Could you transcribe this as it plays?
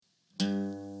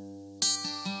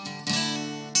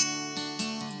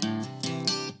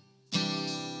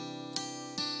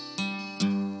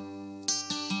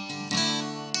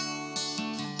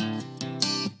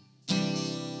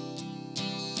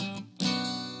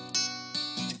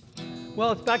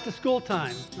Well, it's back to school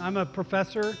time. I'm a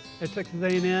professor at Texas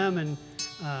A&M, and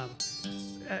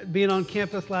being on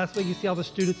campus last week, you see all the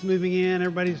students moving in.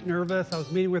 Everybody's nervous. I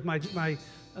was meeting with one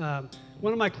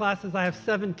of my classes. I have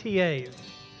 7 TAs,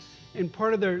 and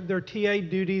part of their TA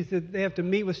duties is they have to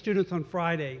meet with students on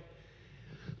Friday.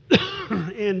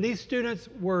 And these students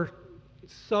were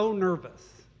so nervous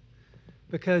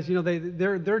because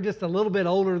they're just a little bit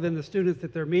older than the students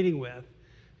that they're meeting with,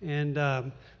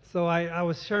 and so I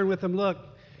was sharing with them, look,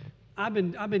 I've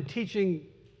been teaching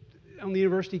on the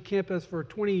university campus for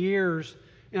 20 years,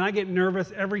 and I get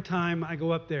nervous every time I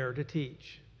go up there to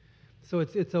teach. So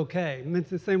it's okay. And it's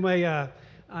the same way.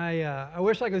 I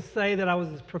wish I could say that I was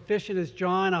as proficient as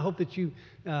John. I hope that you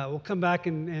will come back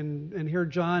and hear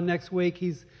John next week.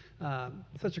 He's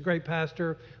such a great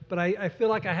pastor. But I feel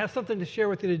like I have something to share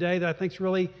with you today that I think is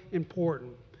really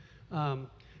important. And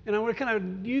I want to kind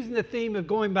of using the theme of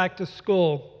going back to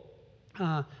school.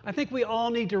 I think we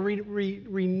all need to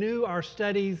renew our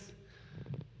studies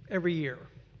every year.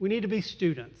 We need to be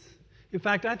students. In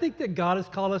fact, I think that God has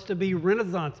called us to be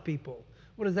Renaissance people.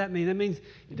 What does that mean? That means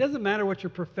it doesn't matter what your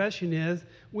profession is.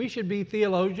 We should be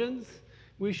theologians.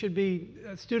 We should be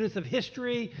students of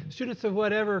history, students of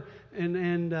whatever,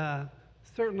 and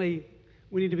certainly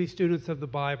we need to be students of the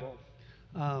Bible.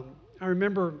 I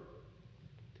remember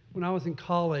when I was in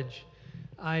college,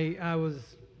 I was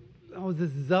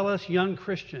this zealous young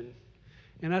Christian,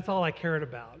 and that's all I cared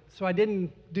about. So I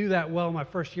didn't do that well my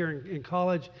first year in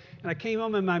college, and I came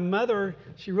home, and my mother,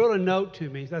 she wrote a note to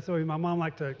me. That's the way my mom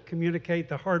liked to communicate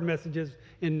the hard messages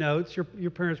in notes.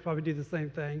 Your parents probably do the same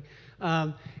thing.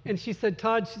 And she said,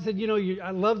 Todd, she said,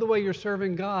 I love the way you're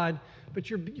serving God, but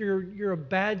you're a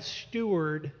bad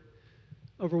steward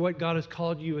over what God has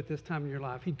called you at this time in your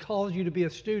life. He calls you to be a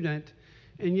student,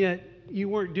 and yet you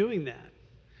weren't doing that.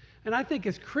 And I think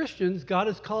as Christians, God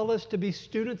has called us to be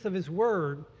students of His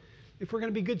Word. If we're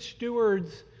going to be good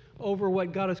stewards over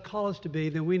what God has called us to be,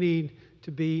 then we need to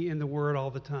be in the Word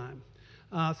all the time.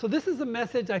 So this is a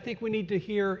message I think we need to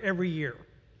hear every year.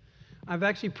 I've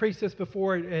actually preached this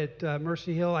before at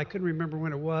Mercy Hill. I couldn't remember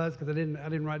when it was because I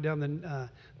didn't write down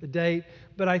the date.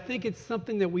 But I think it's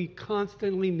something that we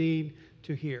constantly need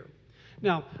to hear.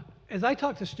 Now, as I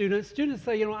talk to students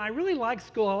say, I really like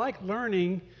school. I like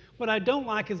learning. What I don't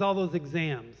like is all those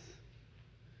exams.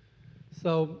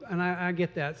 So, and I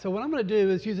get that. So what I'm going to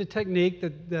do is use a technique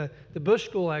that the Bush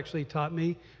School actually taught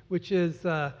me, which is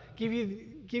give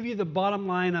you the bottom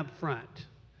line up front.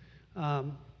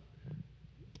 Can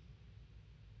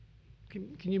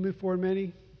you move forward,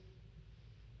 Manny?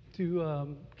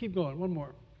 To keep going. One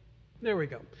more. There we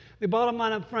go. The bottom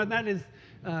line up front. That is.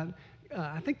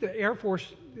 I think the Air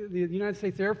Force, the United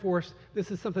States Air Force,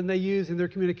 this is something they use in their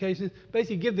communications.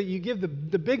 Basically, you give the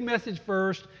big message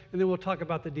first, and then we'll talk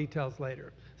about the details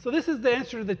later. So this is the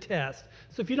answer to the test.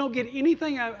 So if you don't get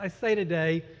anything I say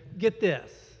today, get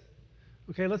this.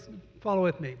 Okay, let's follow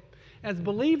with me. As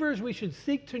believers, we should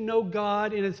seek to know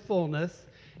God in His fullness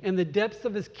and the depths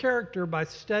of His character by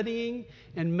studying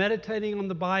and meditating on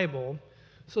the Bible,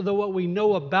 so that what we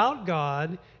know about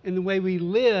God and the way we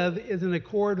live is in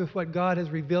accord with what God has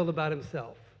revealed about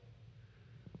Himself.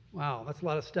 Wow, that's a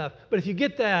lot of stuff. But if you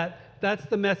get that, that's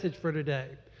the message for today.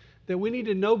 That we need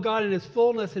to know God in His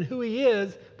fullness and who He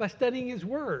is by studying His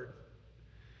Word.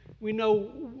 We know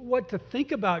what to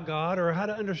think about God or how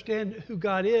to understand who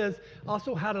God is,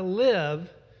 also how to live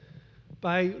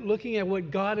by looking at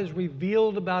what God has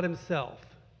revealed about Himself.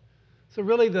 So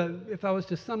really, if I was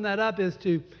to sum that up,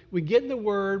 we get in the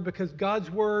Word because God's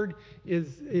Word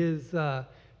is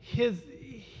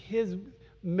His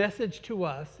message to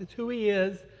us. It's who He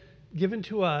is, given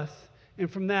to us, and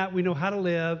from that we know how to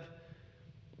live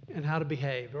and how to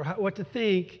behave, or what to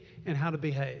think and how to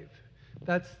behave.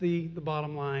 That's the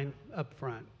bottom line up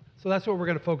front. So that's what we're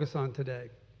going to focus on today.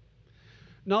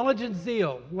 Knowledge and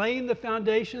zeal, laying the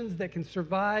foundations that can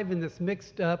survive in this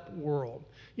mixed up world.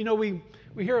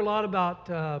 We hear a lot about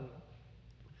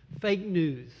fake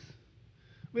news.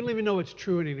 We don't even know it's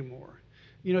true anymore.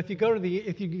 If you go to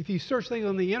if you search things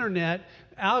on the internet,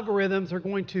 algorithms are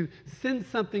going to send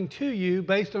something to you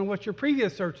based on what your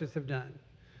previous searches have done.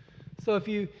 So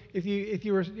and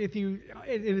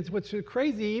it's what's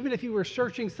crazy, even if you were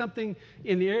searching something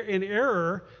in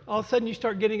error, all of a sudden you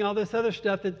start getting all this other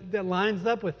stuff that lines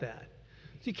up with that.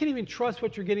 So you can't even trust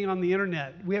what you're getting on the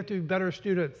internet. We have to be better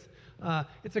students.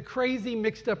 It's a crazy,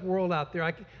 mixed up world out there.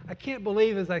 I can't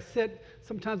believe as I sit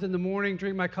sometimes in the morning,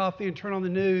 drink my coffee, and turn on the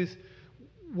news,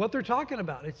 what they're talking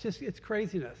about. It's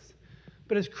craziness.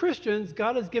 But as Christians,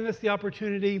 God has given us the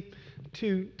opportunity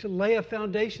to lay a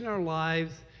foundation in our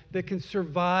lives that can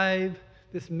survive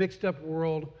this mixed up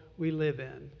world we live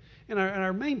in. And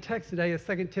our main text today is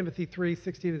 2 Timothy 3,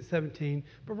 16 and 17,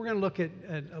 but we're going to look at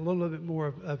a little bit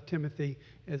more of Timothy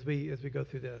as we go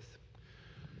through this.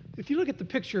 If you look at the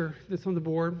picture that's on the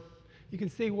board, you can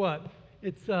see what?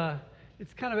 It's kind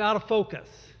of out of focus.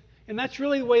 And that's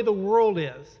really the way the world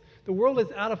is. The world is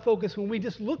out of focus. When we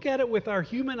just look at it with our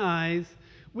human eyes,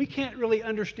 we can't really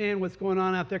understand what's going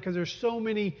on out there because there's so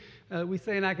many, we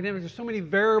say in academics, there's so many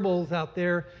variables out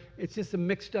there. It's just a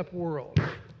mixed up world.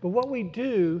 But what we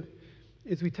do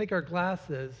is we take our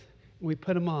glasses and we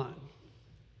put them on.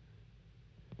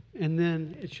 And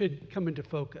then it should come into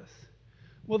focus.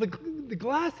 Well, the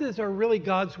glasses are really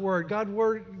God's Word. God's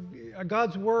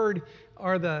Word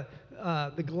are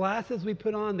the glasses we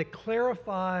put on that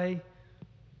clarify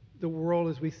the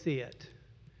world as we see it.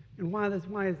 And why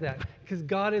is that? Because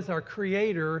God is our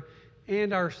creator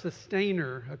and our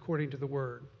sustainer, according to the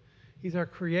Word. He's our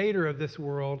creator of this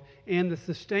world and the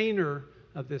sustainer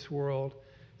of this world.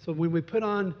 So when we put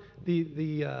on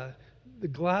the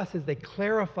glasses, they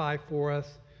clarify for us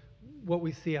what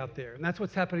we see out there. And that's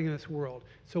what's happening in this world.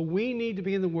 So we need to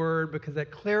be in the Word because that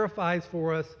clarifies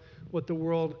for us what the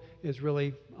world is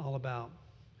really all about.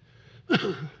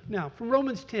 Now, from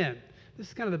Romans 10, this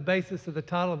is kind of the basis of the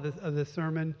title of this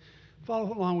sermon.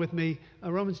 Follow along with me.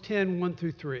 Romans 10, 1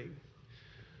 through 3.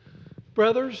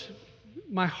 Brothers,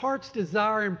 my heart's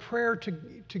desire and prayer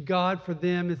to God for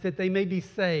them is that they may be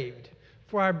saved.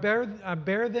 For I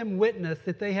bear them witness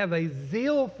that they have a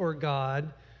zeal for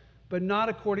God, but not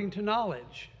according to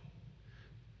knowledge.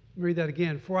 Let me read that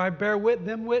again. For I bear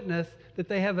them witness that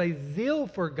they have a zeal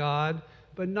for God,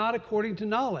 but not according to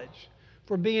knowledge.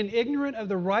 For being ignorant of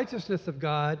the righteousness of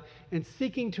God and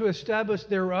seeking to establish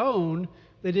their own,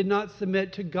 they did not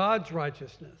submit to God's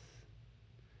righteousness.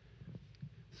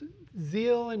 So,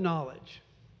 zeal and knowledge.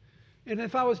 And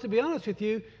if I was to be honest with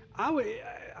you, I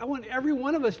want every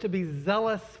one of us to be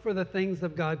zealous for the things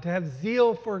of God, to have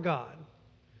zeal for God.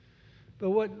 But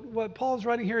what Paul's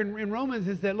writing here in Romans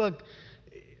is that, look,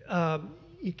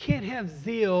 you can't have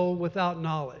zeal without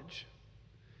knowledge.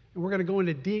 And we're going to go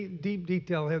into deep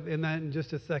detail in that in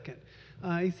just a second.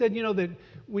 He said, that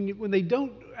when they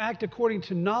don't act according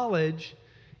to knowledge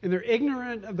and they're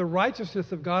ignorant of the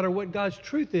righteousness of God or what God's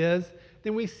truth is,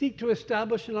 then we seek to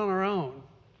establish it on our own.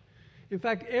 In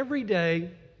fact, every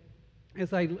day,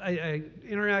 as I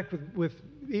interact with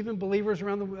even believers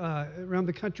around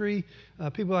the country,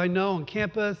 people I know on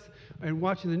campus and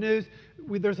watching the news,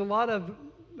 there's a lot of,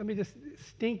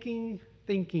 stinking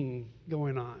thinking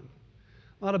going on.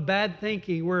 A lot of bad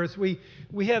thinking, whereas we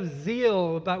have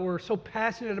zeal we're so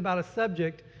passionate about a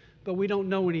subject, but we don't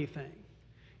know anything.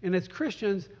 And as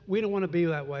Christians, we don't want to be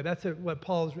that way. That's what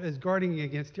Paul is guarding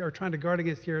against, or trying to guard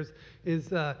against here, is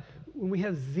when we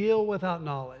have zeal without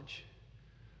knowledge.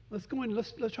 Let's go in.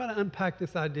 Let's try to unpack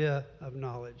this idea of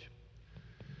knowledge.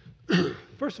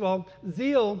 First of all,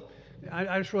 zeal.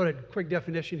 I just wrote a quick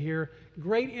definition here: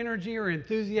 great energy or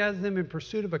enthusiasm in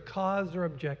pursuit of a cause or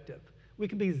objective. We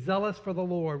can be zealous for the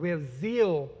Lord. We have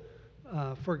zeal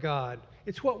for God.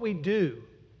 It's what we do.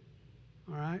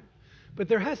 All right, but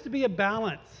there has to be a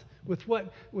balance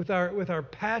with our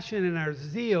passion and our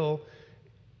zeal.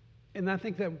 And I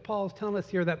think that Paul is telling us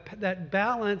here that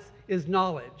balance is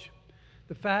knowledge.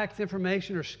 The facts,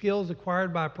 information, or skills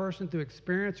acquired by a person through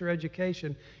experience or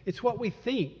education. It's what we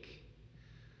think.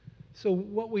 So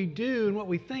what we do and what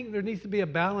we think, there needs to be a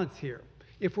balance here.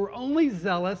 If we're only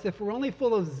zealous, if we're only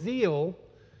full of zeal,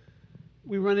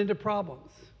 we run into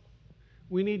problems.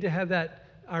 We need to have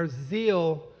our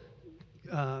zeal,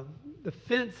 the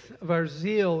fence of our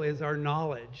zeal is our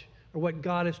knowledge, or what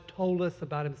God has told us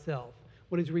about himself,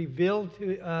 what he's revealed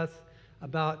to us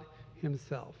about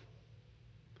himself.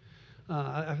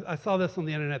 I saw this on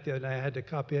the internet the other day. I had to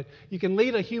copy it. You can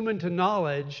lead a human to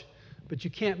knowledge, but you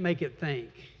can't make it think.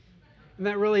 And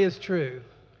that really is true.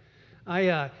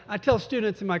 I tell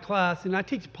students in my class, and I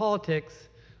teach politics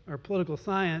or political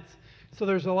science, so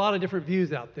there's a lot of different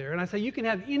views out there. And I say, you can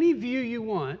have any view you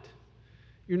want.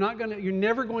 You're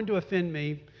never going to offend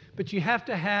me, but you have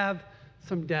to have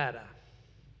some data.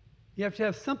 You have to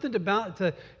have something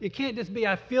it can't just be,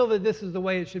 I feel that this is the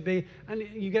way it should be.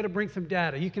 You got to bring some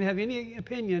data. You can have any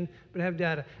opinion, but have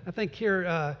data. I think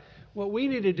here, what we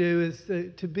need to do is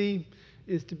to be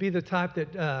the type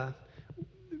that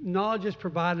knowledge is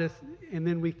provided us, and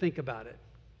then we think about it.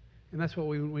 And that's what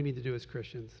we need to do as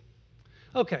Christians.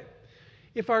 Okay.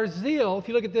 If our zeal, if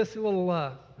you look at this little,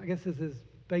 I guess this is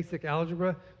basic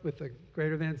algebra with a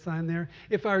greater than sign there.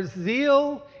 If our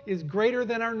zeal is greater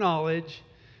than our knowledge,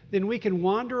 then we can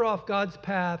wander off God's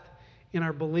path in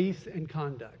our beliefs and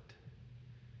conduct.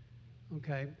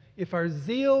 Okay? if our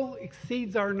zeal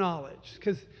exceeds our knowledge,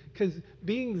 because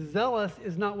being zealous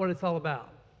is not what it's all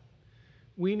about.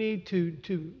 We need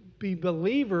to be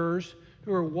believers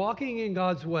who are walking in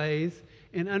God's ways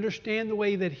and understand the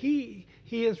way that He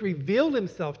has revealed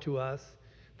Himself to us.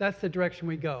 That's the direction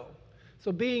we go.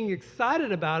 So being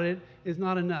excited about it is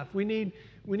not enough. We need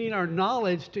our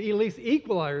knowledge to at least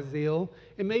equal our zeal,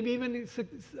 and maybe even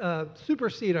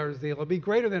supersede our zeal, or be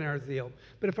greater than our zeal.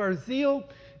 But if our zeal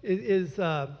is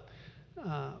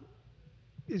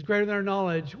greater than our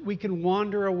knowledge, we can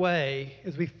wander away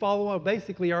as we follow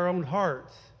basically our own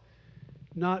hearts,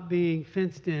 not being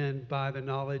fenced in by the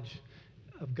knowledge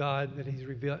of God that He's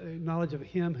revealed, knowledge of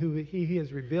Him who He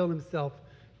has revealed Himself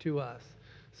to us.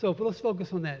 So let's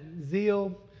focus on that,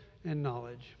 zeal and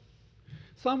knowledge.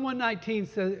 Psalm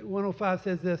 105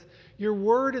 says this: "Your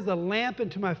word is a lamp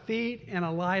unto my feet and a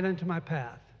light unto my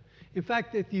path." In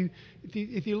fact, if you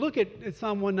look at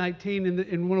Psalm 119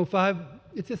 and 105,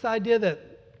 it's this idea that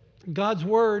God's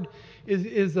word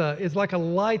is like a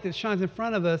light that shines in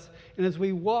front of us, and as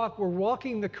we walk, we're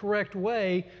walking the correct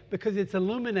way because it's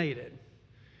illuminated.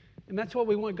 And that's what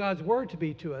we want God's word to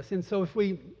be to us. And so if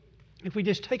we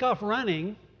just take off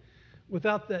running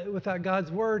without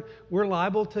God's word, we're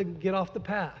liable to get off the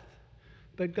path.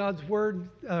 But God's word,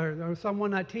 Psalm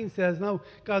 119 says, no,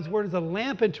 God's word is a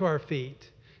lamp unto our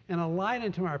feet and a light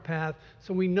unto our path,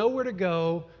 so we know where to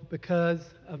go because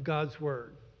of God's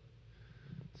word.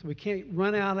 So we can't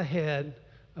run out ahead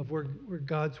of where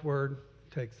God's word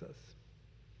takes us.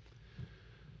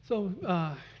 So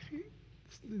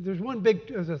there's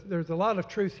a lot of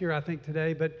truth here, I think,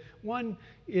 today, but one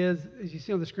is, as you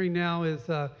see on the screen now, is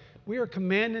we are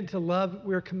commanded to love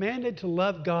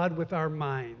God with our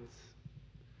minds.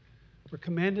 We're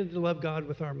commanded to love God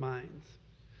with our minds.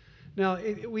 Now,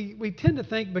 we tend to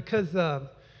think, because one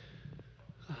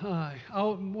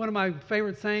of my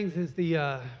favorite sayings is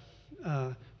the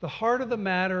heart of the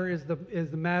matter is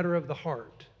the matter of the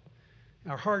heart.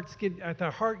 If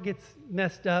our heart gets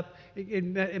messed up, it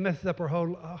messes up our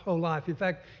whole life. In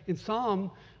fact, in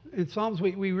Psalms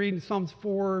we read in Psalms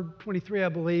 4:23, I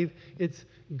believe, it's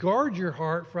guard your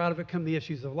heart, for out of it come the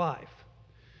issues of life.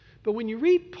 But when you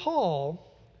read Paul,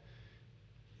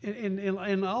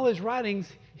 in all his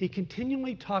writings, he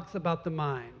continually talks about the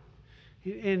mind.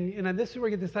 And this is where we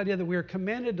get this idea that we are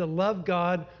commanded to love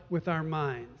God with our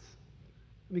minds.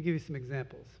 Let me give you some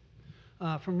examples.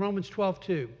 From Romans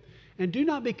 12:2. "And do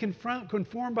not be conformed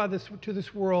to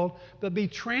this world, but be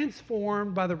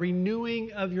transformed by the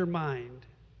renewing of your mind."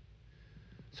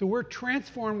 So we're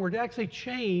transformed, we're actually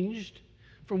changed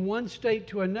from one state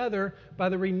to another by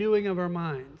the renewing of our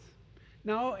minds.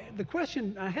 Now, the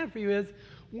question I have for you is,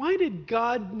 why did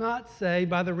God not say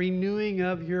by the renewing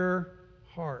of your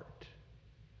heart?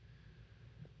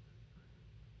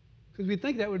 Because we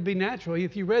think that would be natural.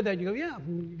 If you read that, you go, yeah,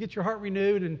 get your heart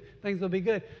renewed and things will be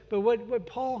good. But what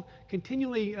Paul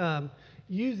continually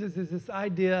uses is this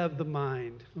idea of the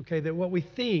mind, okay, that what we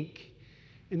think,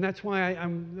 and that's why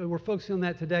we're focusing on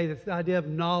that today, this idea of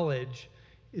knowledge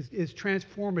is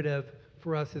transformative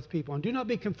for us as people. And do not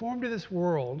be conformed to this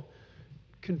world,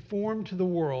 conform to the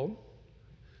world.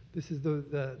 This is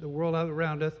the world out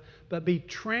around us, but be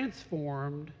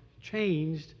transformed,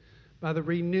 changed by the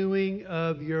renewing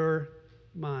of your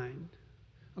mind.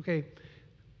 Okay,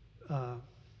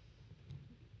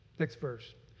 next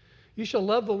verse. "You shall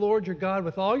love the Lord your God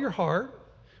with all your heart,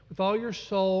 with all your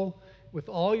soul, with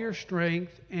all your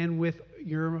strength, and with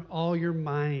all your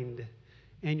mind,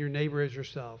 and your neighbor as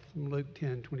yourself." From Luke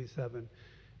 10:27.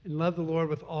 And love the Lord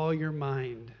with all your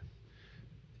mind.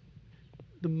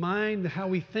 The mind, how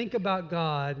we think about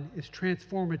God, is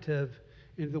transformative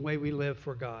in the way we live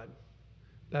for God.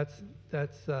 That's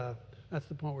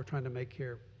the point we're trying to make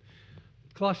here.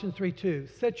 Colossians 3:2.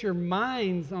 "Set your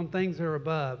minds on things that are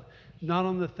above, not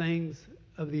on the things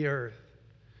of the earth."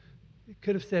 It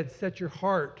could have said, set your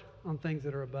heart on things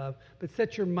that are above, but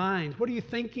set your minds. What are you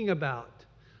thinking about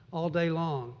all day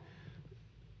long?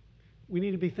 We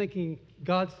need to be thinking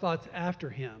God's thoughts after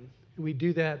Him, and we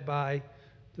do that by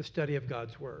the study of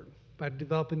God's Word, by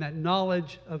developing that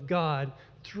knowledge of God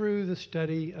through the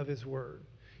study of His Word,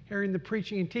 hearing the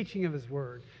preaching and teaching of His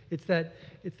Word. It's that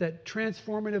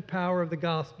transformative power of the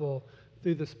gospel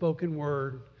through the spoken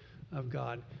Word of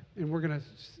God. And we're going to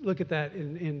look at that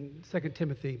in 2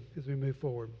 Timothy as we move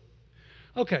forward.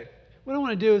 Okay, what I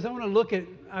want to do is I want to look at,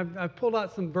 I've pulled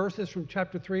out some verses from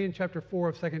chapter 3 and chapter 4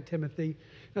 of 2 Timothy.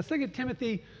 Now, 2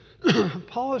 Timothy,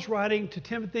 Paul is writing to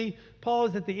Timothy. Paul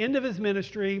is at the end of his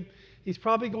ministry. He's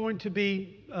probably going to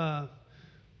be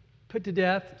put to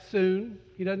death soon.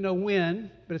 He doesn't know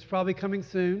when, but it's probably coming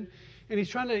soon. And he's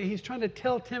trying to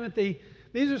tell Timothy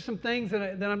These are some things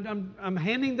that I'm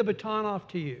handing the baton off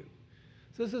to you.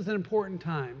 So this is an important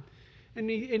time. And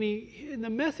the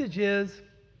message is,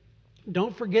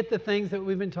 don't forget the things that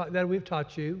we've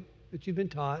taught you, that you've been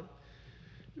taught.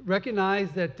 Recognize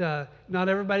that not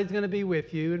everybody's going to be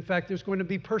with you. In fact, there's going to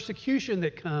be persecution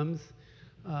that comes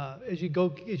as you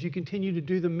continue to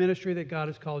do the ministry that God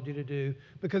has called you to do,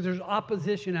 because there's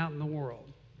opposition out in the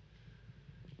world.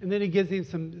 And then he gives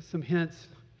him some hints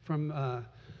from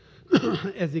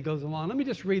as he goes along. Let me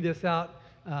just read this out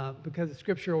because the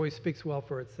Scripture always speaks well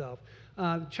for itself.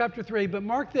 Chapter 3, but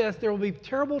mark this, there will be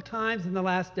terrible times in the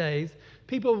last days.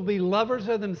 People will be lovers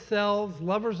of themselves,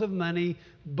 lovers of money,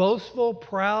 boastful,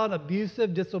 proud,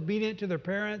 abusive, disobedient to their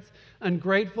parents,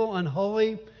 ungrateful,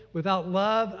 unholy, without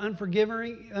love,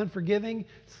 unforgiving,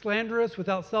 slanderous,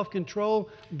 without self-control,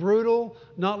 brutal,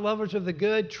 not lovers of the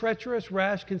good, treacherous,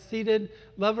 rash, conceited,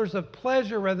 lovers of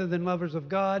pleasure rather than lovers of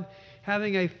God,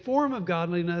 having a form of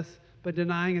godliness but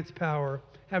denying its power,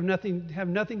 have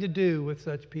nothing to do with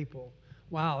such people.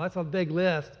 Wow, that's a big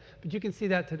list, but you can see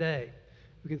that today.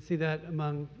 We can see that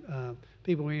among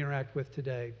people we interact with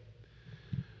today.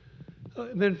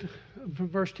 Then from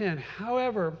verse 10,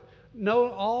 however,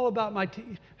 know all about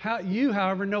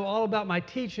however, know all about my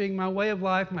teaching, my way of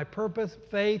life, my purpose,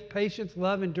 faith, patience,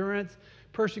 love, endurance,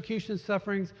 persecution,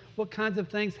 sufferings, what kinds of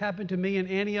things happened to me in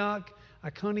Antioch,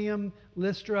 Iconium,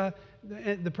 Lystra,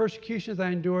 the persecutions I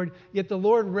endured, yet the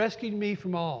Lord rescued me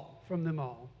from them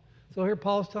all. So here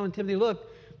Paul's telling Timothy, look,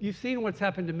 you've seen what's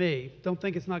happened to me. Don't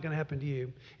think it's not going to happen to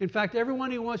you. In fact,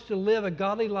 everyone who wants to live a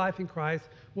godly life in Christ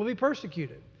will be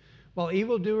persecuted, while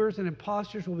evildoers and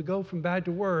impostors will go from bad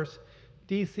to worse,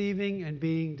 deceiving and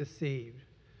being deceived.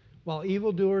 While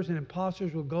evildoers and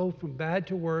impostors will go from bad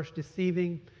to worse,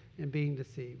 deceiving and being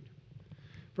deceived.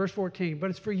 Verse 14, but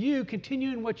it's for you, continue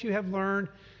in what you have learned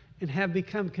and have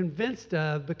become convinced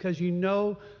of, because you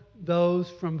know those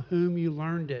from whom you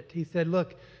learned it. He said,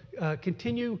 look,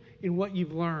 continue in what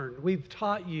you've learned. We've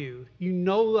taught you. You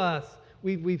know us.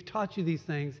 We've taught you these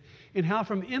things. And how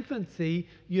from infancy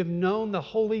you have known the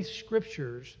Holy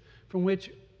Scriptures, from which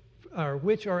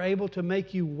are able to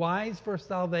make you wise for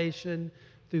salvation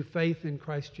through faith in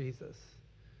Christ Jesus.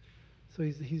 So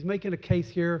he's making a case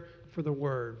here for the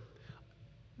Word.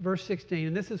 Verse 16,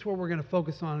 and this is what we're going to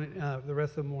focus on the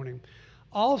rest of the morning.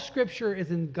 All Scripture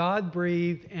is in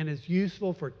God-breathed and is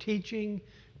useful for teaching,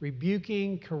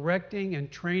 rebuking, correcting, and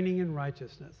training in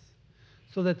righteousness,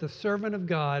 so that the servant of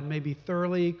God may be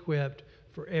thoroughly equipped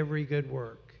for every good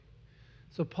work.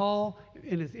 So Paul,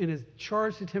 in his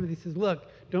charge to Timothy, says, look,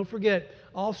 don't forget,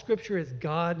 all Scripture is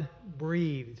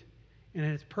God-breathed, and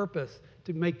its purpose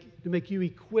to make you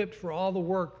equipped for all the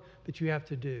work that you have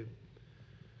to do.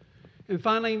 And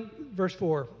finally, verse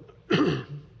 4,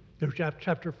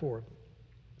 chapter 4.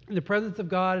 In the presence of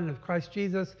God and of Christ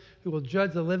Jesus, who will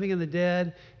judge the living and the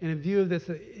dead, and in view of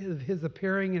his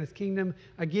appearing in his kingdom,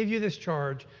 I give you this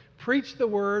charge. Preach the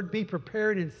word, be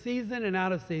prepared in season and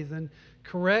out of season,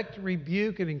 correct,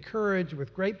 rebuke, and encourage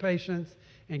with great patience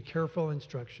and careful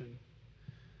instruction.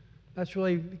 That's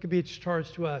really, it could be a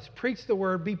charge to us. Preach the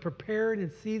word, be prepared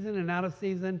in season and out of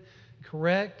season,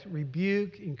 correct,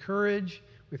 rebuke, encourage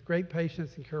with great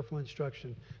patience and careful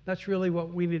instruction. That's really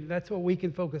what we need. That's what we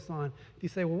can focus on. If you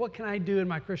say, well, what can I do in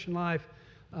my Christian life?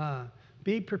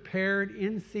 Be prepared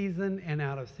in season and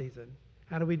out of season.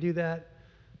 How do we do that?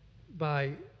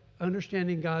 By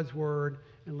understanding God's word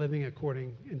and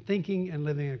thinking and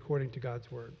living according to God's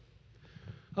word.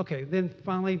 Okay, then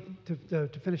finally, to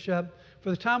finish up, for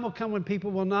the time will come when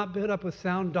people will not put up with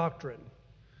sound doctrine.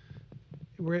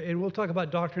 And we'll talk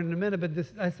about doctrine in a minute, but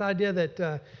this idea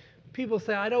that people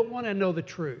say, I don't want to know the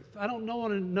truth. I don't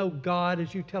want to know God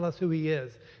as you tell us who he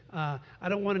is. I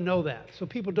don't want to know that. So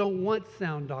people don't want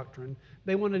sound doctrine.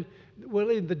 They want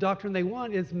the doctrine they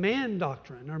want is man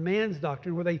doctrine or man's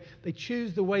doctrine, where they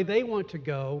choose the way they want to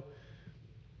go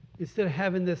instead of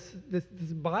having this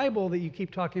Bible that you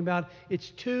keep talking about.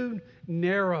 It's too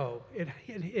narrow.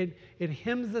 It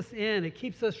hems us in. It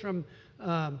keeps us from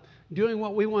doing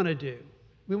what we want to do.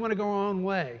 We want to go our own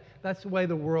way. That's the way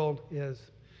the world is.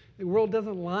 The world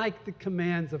doesn't like the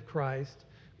commands of Christ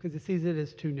because it sees it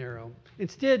as too narrow.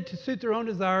 Instead, to suit their own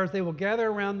desires, they will gather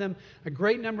around them a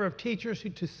great number of teachers who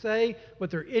to say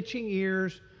what their itching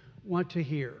ears want to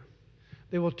hear.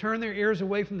 They will turn their ears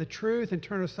away from the truth and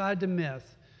turn aside to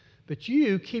myths. But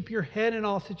you keep your head in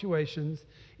all situations,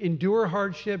 endure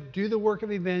hardship, do the work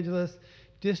of evangelists,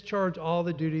 discharge all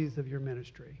the duties of your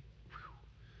ministry.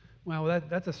 Wow,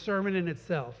 that's a sermon in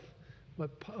itself.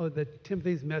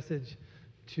 Timothy's message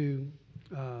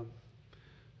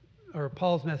or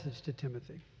Paul's message to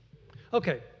Timothy.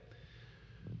 Okay,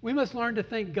 We must learn to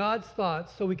think God's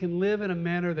thoughts so we can live in a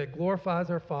manner that glorifies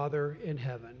our Father in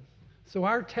heaven. So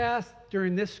our task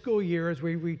during this school year, as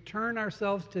we return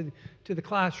ourselves to the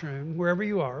classroom, wherever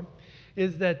you are,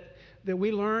 is that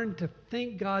we learn to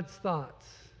think God's thoughts.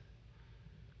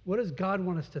 What does God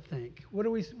want us to think?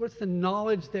 What's the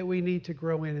knowledge that we need to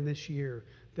grow in this year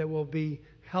that will be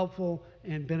helpful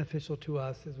and beneficial to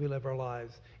us as we live our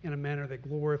lives in a manner that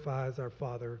glorifies our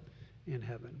Father in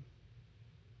heaven?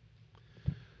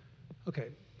 Okay,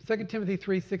 2 Timothy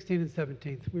 3:16 and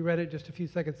 17. We read it just a few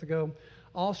seconds ago.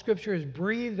 All Scripture is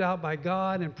breathed out by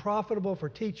God and profitable for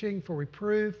teaching, for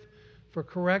reproof, for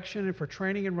correction, and for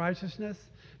training in righteousness,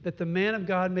 that the man of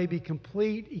God may be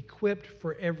complete, equipped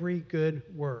for every good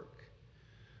work.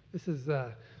 This is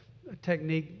a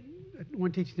technique,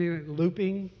 one teaching technique,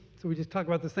 looping. So we just talk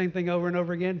about the same thing over and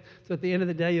over again. So at the end of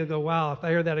the day, you'll go, wow, if I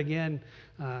hear that again,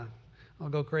 I'll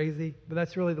go crazy. But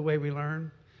that's really the way we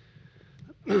learn.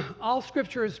 All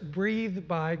Scripture is breathed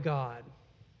by God.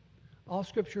 All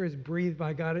Scripture is breathed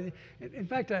by God. In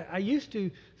fact, I used to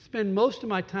spend most of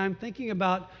my time thinking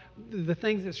about the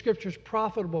things that Scripture is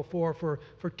profitable for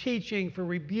teaching, for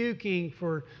rebuking,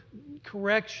 for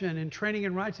correction and training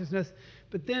in righteousness.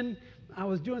 But then I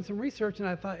was doing some research, and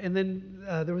I thought, and then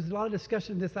there was a lot of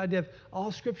discussion of this idea of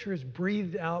all Scripture is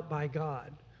breathed out by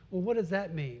God. Well, what does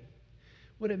that mean?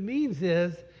 What it means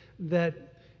is that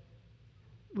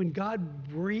when God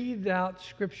breathed out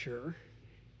Scripture,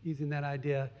 using that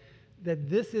idea, that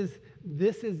this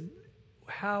is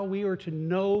how we are to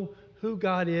know who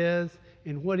God is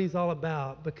and what He's all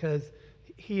about, because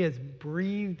He has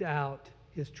breathed out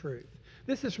His truth.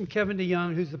 This is from Kevin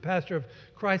DeYoung, who's the pastor of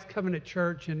Christ Covenant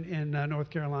Church in North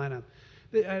Carolina.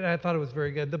 I thought it was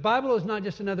very good. The Bible is not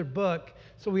just another book,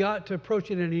 so we ought to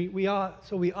approach it in a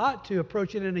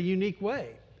unique way.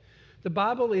 The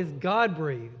Bible is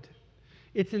God-breathed.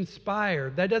 It's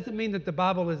inspired. That doesn't mean that the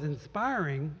Bible is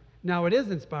inspiring. Now, it is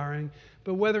inspiring,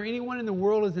 but whether anyone in the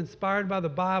world is inspired by the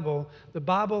Bible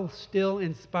still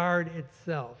inspired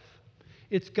itself.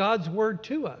 It's God's word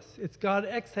to us. It's God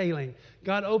exhaling.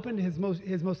 God opened his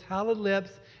most hallowed lips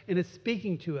and is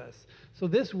speaking to us. So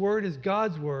this word is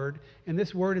God's word, and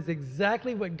this word is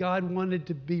exactly what God wanted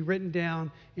to be written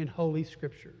down in Holy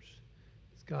Scriptures.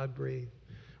 It's God-breathed.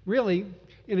 Really,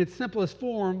 in its simplest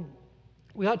form,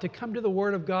 we ought to come to the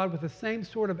Word of God with the same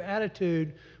sort of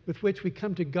attitude with which we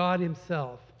come to God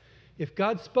Himself. If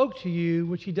God spoke to you,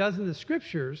 which He does in the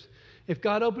Scriptures, if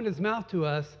God opened His mouth to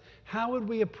us, how would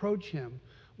we approach Him?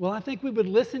 Well, I think we would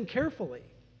listen carefully.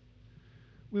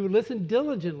 We would listen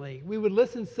diligently. We would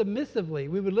listen submissively.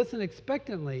 We would listen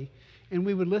expectantly. And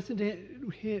we would listen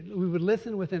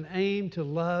with an aim to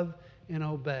love and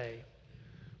obey.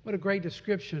 What a great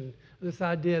description of this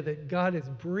idea that God has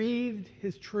breathed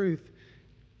His truth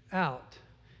out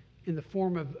in the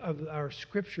form of our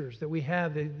Scriptures that we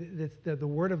have, the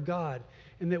Word of God,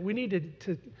 and that we need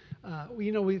to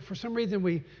for some reason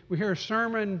we hear a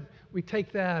sermon, we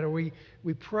take that, or we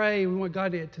pray, we want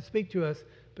God to speak to us,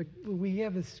 but we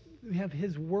have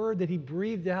His Word that He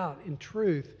breathed out in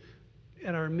truth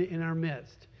in our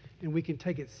midst, and we can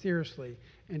take it seriously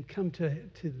and come to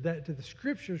the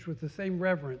Scriptures with the same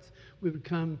reverence we would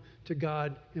come to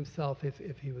God Himself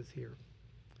if He was here.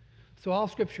 So all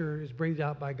Scripture is breathed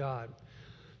out by God.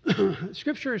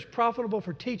 Scripture is profitable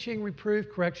for teaching,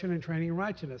 reproof, correction, and training in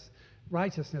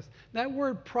righteousness. That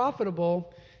word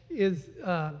profitable is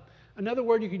another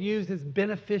word you could use is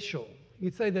beneficial.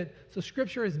 You'd say that, so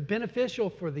Scripture is beneficial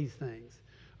for these things,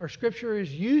 or Scripture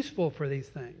is useful for these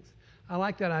things. I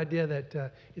like that idea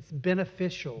that it's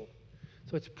beneficial.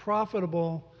 So it's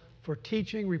profitable for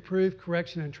teaching, reproof,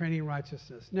 correction, and training in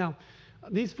righteousness. Now,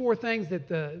 these four things that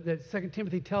 2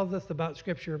 Timothy tells us about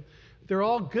Scripture, they're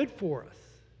all good for us.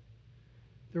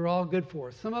 They're all good for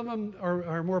us. Some of them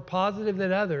are more positive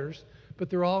than others, but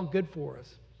they're all good for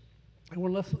us.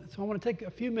 So I want to take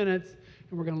a few minutes,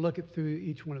 and we're going to look through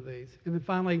each one of these. And then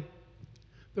finally,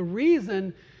 the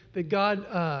reason that God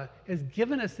has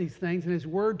given us these things and His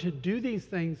Word to do these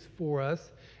things for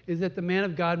us is that the man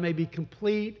of God may be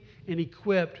complete and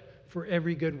equipped for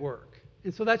every good work.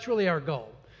 And so that's really our goal.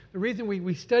 The reason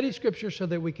we study Scripture so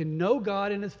that we can know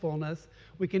God in His fullness,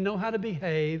 we can know how to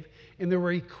behave, and that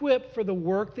we're equipped for the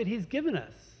work that He's given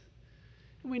us.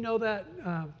 And we know that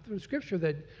through Scripture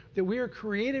that we are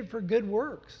created for good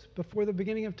works before the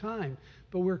beginning of time,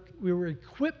 but we were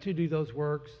equipped to do those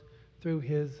works through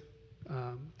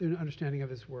through understanding of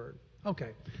His Word.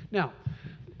 Okay, now,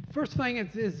 first thing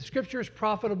is Scripture is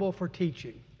profitable for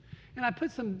teaching. And I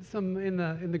put some in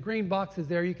the green boxes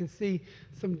there. You can see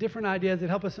some different ideas that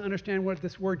help us understand what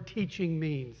this word teaching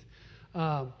means.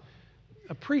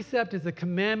 a precept is a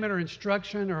commandment or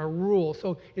instruction or a rule.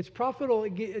 So it's profitable,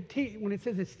 when it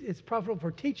says it's profitable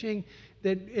for teaching,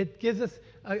 that it gives us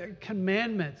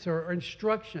commandments or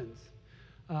instructions.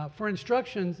 For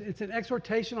instructions, it's an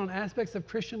exhortation on aspects of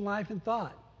Christian life and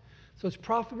thought. So it's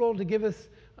profitable to give us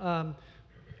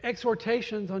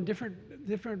exhortations on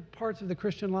different parts of the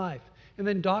Christian life. And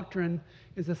then doctrine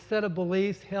is a set of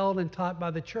beliefs held and taught by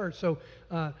the church. So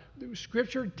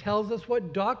Scripture tells us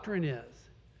what doctrine is.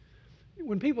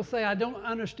 When people say, I don't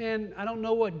understand, I don't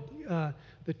know what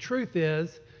the truth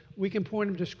is, we can point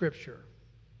them to Scripture.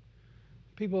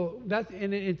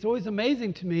 And it's always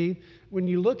amazing to me when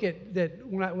you look at that,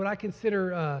 what I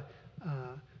consider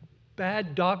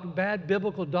bad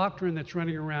biblical doctrine that's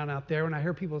running around out there, when I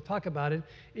hear people talk about it,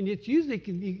 and it's usually,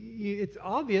 it's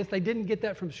obvious they didn't get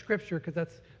that from Scripture, because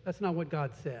that's not what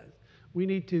God says.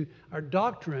 Our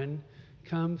doctrine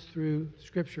comes through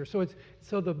Scripture. So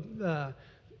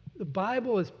the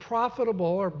Bible is profitable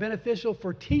or beneficial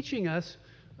for teaching us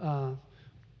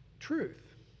truth.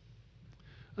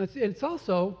 It's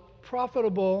also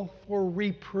profitable for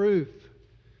reproof,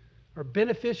 or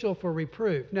beneficial for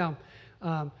reproof. Now,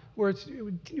 where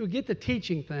you get the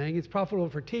teaching thing, it's profitable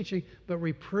for teaching, but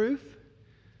reproof,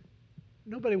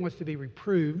 nobody wants to be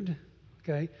reproved,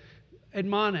 okay?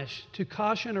 Admonish, to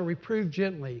caution or reprove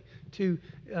gently, to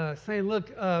saying, look,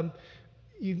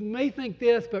 you may think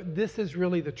this, but this is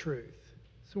really the truth.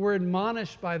 So we're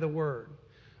admonished by the Word.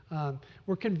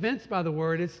 We're convinced by the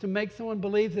Word. It's to make someone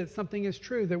believe that something is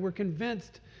true, that we're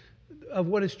convinced of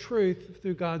what is truth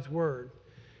through God's Word.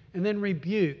 And then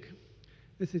rebuke.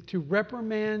 This is to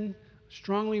reprimand,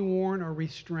 strongly warn, or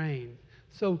restrain.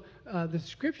 So the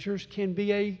Scriptures can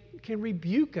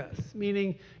rebuke us,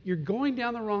 meaning you're going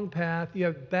down the wrong path, you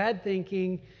have bad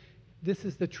thinking, this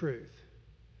is the truth.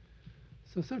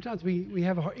 So sometimes we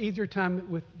have an easier time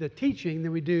with the teaching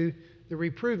than we do the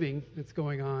reproving that's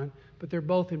going on, but they're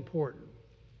both important.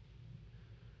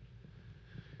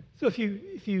 So if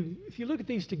you look at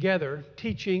these together,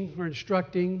 teaching or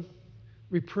instructing,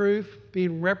 reproof,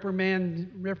 being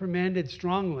reprimanded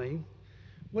strongly,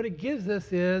 what it gives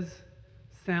us is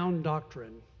sound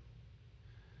doctrine.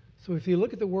 So if you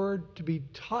look at the Word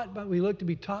we look to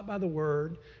be taught by the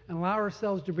Word and allow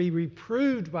ourselves to be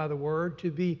reproved by the Word, to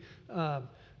be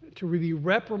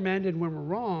reprimanded when we're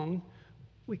wrong,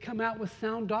 we come out with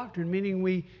sound doctrine, meaning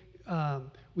we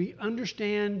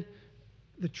understand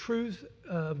the truth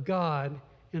of God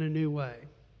in a new way.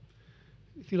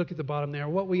 If you look at the bottom there,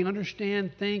 what we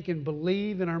understand, think, and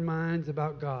believe in our minds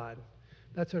about God.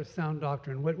 That's our sound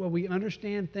doctrine. What we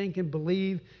understand, think, and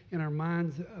believe in our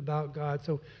minds about God.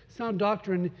 So sound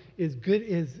doctrine is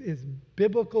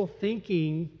biblical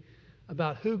thinking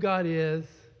about who God is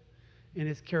and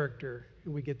His character,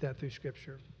 and we get that through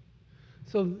Scripture.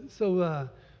 So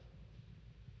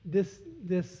this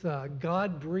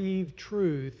God-breathed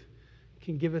truth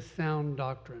can give us sound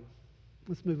doctrine.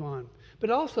 Let's move on. But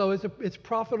also, it's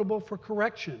profitable for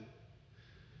correction.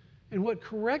 And what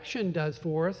correction does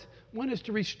for us, one is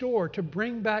to restore, to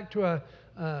bring back to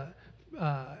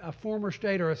a former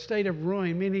state or a state of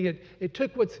ruin, meaning it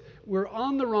took we're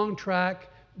on the wrong track,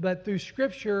 but through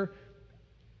Scripture,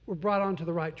 we're brought onto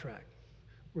the right track.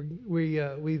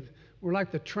 We're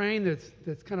like the train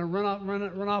that's kind of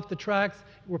run off the tracks.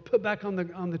 We're put back on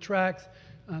the tracks.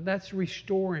 That's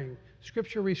restoring.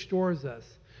 Scripture restores us.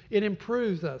 It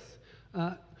improves us.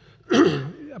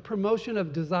 A promotion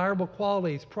of desirable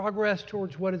qualities, progress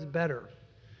towards what is better.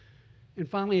 And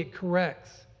finally, it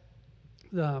corrects.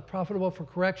 Profitable for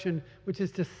correction, which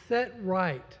is to set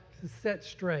right, to set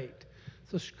straight.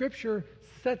 So Scripture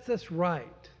sets us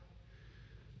right.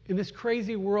 In this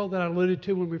crazy world that I alluded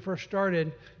to when we first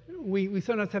started, we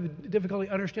sometimes have difficulty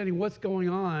understanding what's going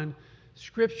on.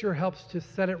 Scripture helps to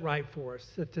set it right for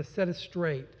us, to set us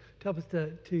straight, to help us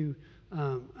to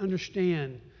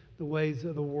understand the ways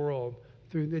of the world.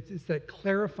 It's that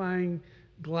clarifying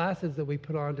glasses that we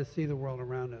put on to see the world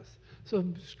around us. So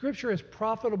Scripture is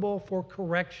profitable for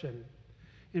correction.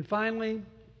 And finally,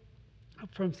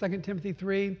 from 2 Timothy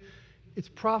 3,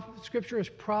 Scripture is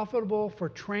profitable for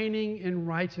training in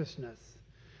righteousness.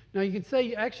 Now you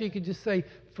could just say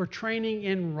for training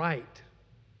in right.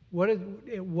 What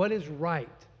is right?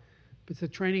 It's a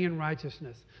training in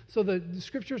righteousness. So the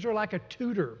Scriptures are like a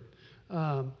tutor,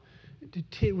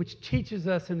 which teaches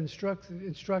us and instructs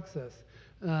us.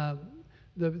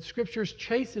 The Scriptures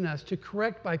chasten us to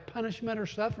correct by punishment or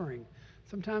suffering.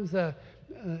 Sometimes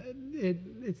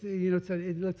it's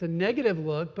a negative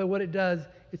look, but what it does,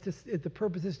 the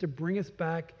purpose is to bring us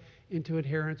back into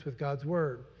adherence with God's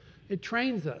Word. It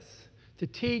trains us to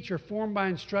teach or form by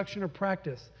instruction or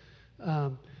practice.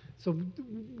 So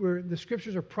the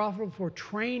scriptures are profitable for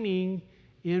training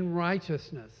in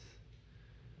righteousness.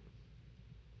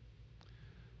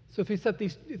 So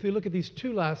if we look at these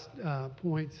two last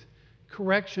points,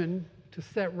 correction to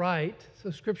set right.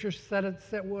 So Scripture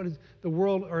set what is the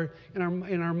world, or in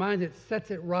our minds, it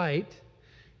sets it right,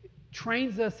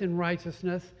 trains us in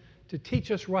righteousness to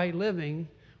teach us right living.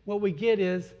 What we get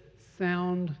is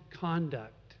sound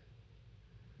conduct.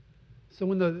 So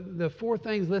when the four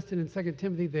things listed in 2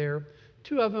 Timothy there,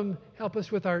 two of them help us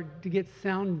to get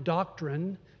sound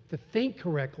doctrine, to think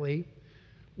correctly,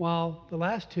 while the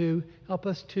last two help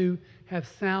us to have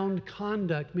sound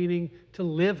conduct, meaning to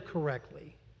live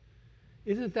correctly.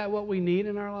 Isn't that what we need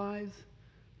in our lives?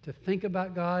 To think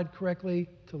about God correctly,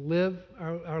 to live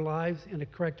our lives in a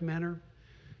correct manner?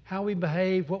 How we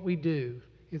behave, what we do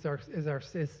is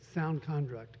sound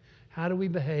conduct. How do we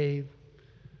behave?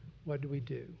 What do we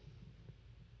do?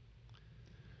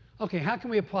 Okay, how can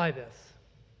we apply this?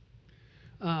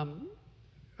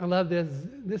 I love this.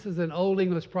 This is an old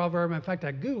English proverb. In fact,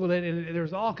 I Googled it, and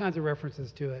there's all kinds of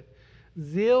references to it.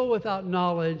 Zeal without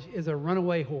knowledge is a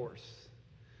runaway horse.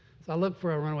 So I looked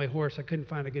for a runaway horse. I couldn't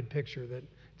find a good picture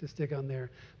to stick on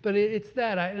there. But it's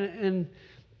that. And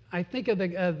I think of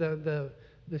the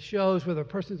shows where the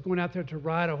person's going out there to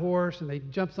ride a horse, and they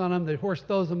jumps on them, the horse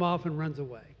throws them off and runs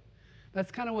away.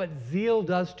 That's kind of what zeal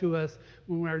does to us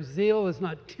when our zeal is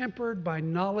not tempered by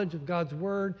knowledge of God's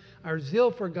word. Our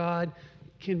zeal for God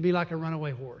can be like a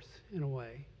runaway horse in a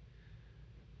way.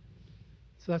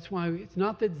 So that's why it's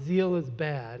not that zeal is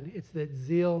bad. It's that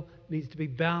zeal needs to be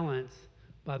balanced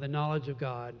by the knowledge of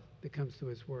God that comes through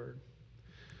his word.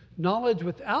 Knowledge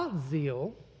without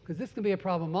zeal, because this can be a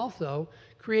problem also,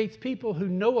 creates people who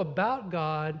know about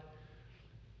God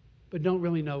but don't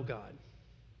really know God.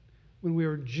 When we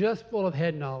are just full of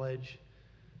head knowledge,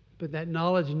 but that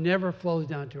knowledge never flows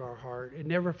down to our heart, it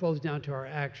never flows down to our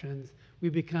actions, we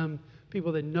become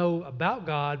people that know about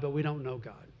God, but we don't know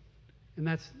God. And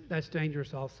that's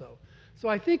dangerous also. So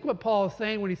I think what Paul is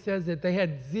saying when he says that they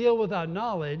had zeal without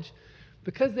knowledge,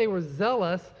 because they were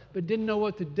zealous but didn't know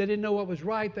what was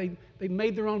right, they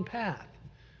made their own path.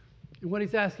 And what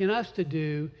he's asking us to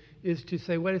do is to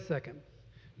say, wait a second,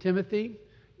 Timothy,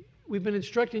 we've been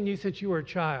instructing you since you were a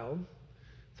child.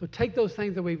 So take those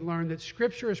things that we've learned, that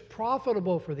Scripture is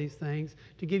profitable for these things,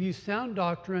 to give you sound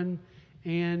doctrine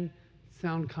and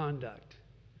sound conduct.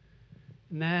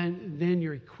 And then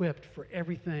you're equipped for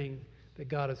everything that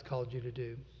God has called you to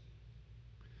do.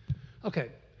 Okay,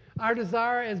 our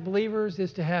desire as believers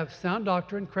is to have sound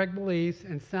doctrine, correct beliefs,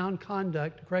 and sound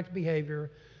conduct, correct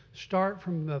behavior, start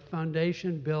from a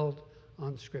foundation built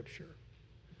on Scripture.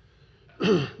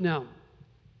 Now,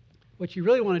 what you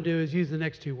really want to do is use the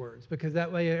next two words, because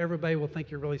that way everybody will think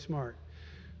you're really smart.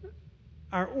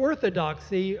 Our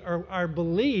orthodoxy, or our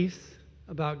beliefs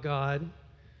about God,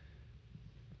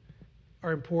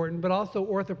 are important, but also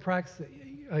orthopraxy.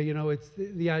 It's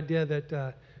the idea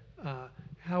that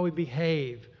how we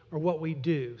behave or what we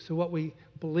do. So what we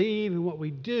believe and what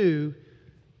we do,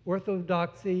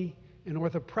 orthodoxy and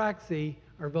orthopraxy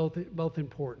are both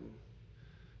important.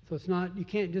 So it's not, you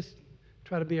can't just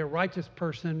try to be a righteous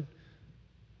person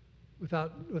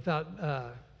without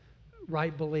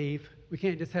right belief. We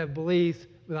can't just have beliefs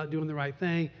without doing the right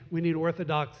thing. We need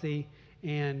orthodoxy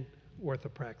and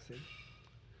orthopraxy.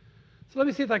 So let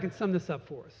me see if I can sum this up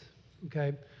for us.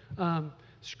 Okay,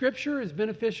 Scripture is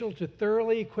beneficial to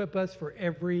thoroughly equip us for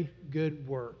every good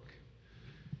work.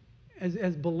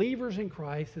 As believers in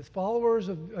Christ, as followers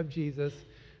of Jesus,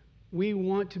 we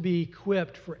want to be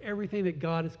equipped for everything that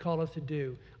God has called us to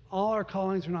do. All our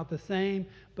callings are not the same,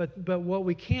 but what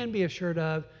we can be assured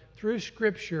of through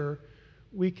Scripture,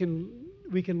 we can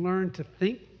learn to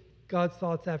think God's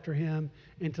thoughts after Him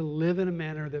and to live in a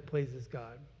manner that pleases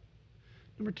God.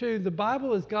 Number two, the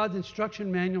Bible is God's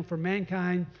instruction manual for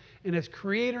mankind, and as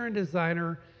creator and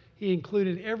designer, He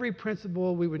included every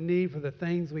principle we would need for the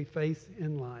things we face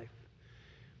in life.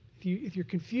 If you're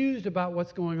confused about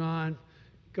what's going on,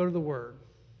 go to the Word.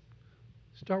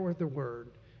 Start with the Word.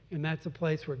 And that's a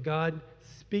place where God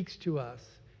speaks to us.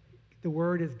 The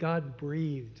Word is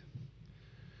God-breathed.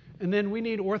 And then we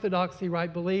need orthodoxy,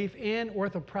 right belief, and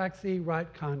orthopraxy,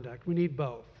 right conduct. We need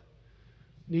both.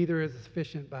 Neither is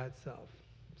sufficient by itself.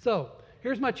 So,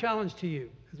 here's my challenge to you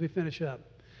as we finish up.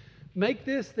 Make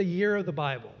this the year of the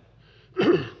Bible.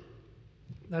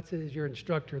 That's as your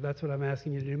instructor. That's what I'm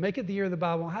asking you to do. Make it the year of the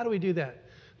Bible. How do we do that?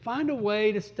 Find a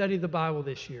way to study the Bible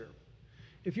this year.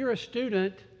 If you're a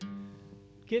student,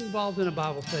 get involved in a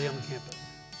Bible study on the campus.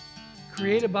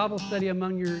 Create a Bible study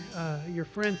among your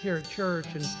friends here at church,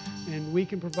 and we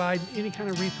can provide any kind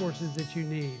of resources that you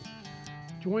need.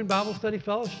 join Bible Study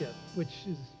Fellowship, which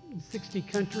is 60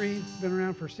 countries, been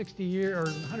around for 60 years,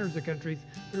 or hundreds of countries,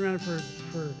 been around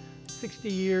for 60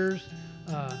 years.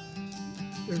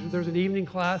 There's an evening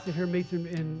class that here meets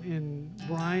in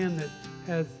Bryan that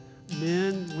has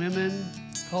men, women,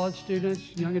 college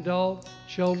students, young adults,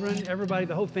 children, everybody,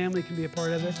 the whole family can be a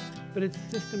part of it. But it's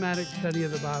systematic study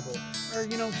of the Bible.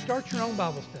 Or, start your own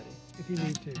Bible study if you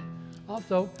need to.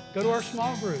 Also, go to our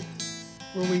small groups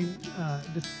where we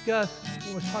discuss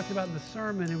what was talked about in the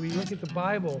sermon, and we look at the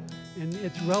Bible and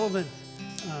its relevance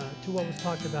to what was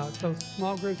talked about. So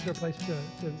small groups are a place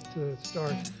to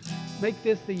start. Make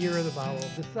this the year of the Bible.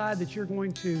 Decide that you're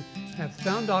going to have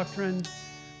sound doctrine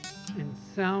and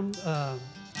sound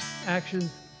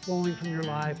actions flowing from your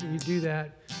life, and you do that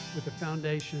with the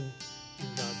foundation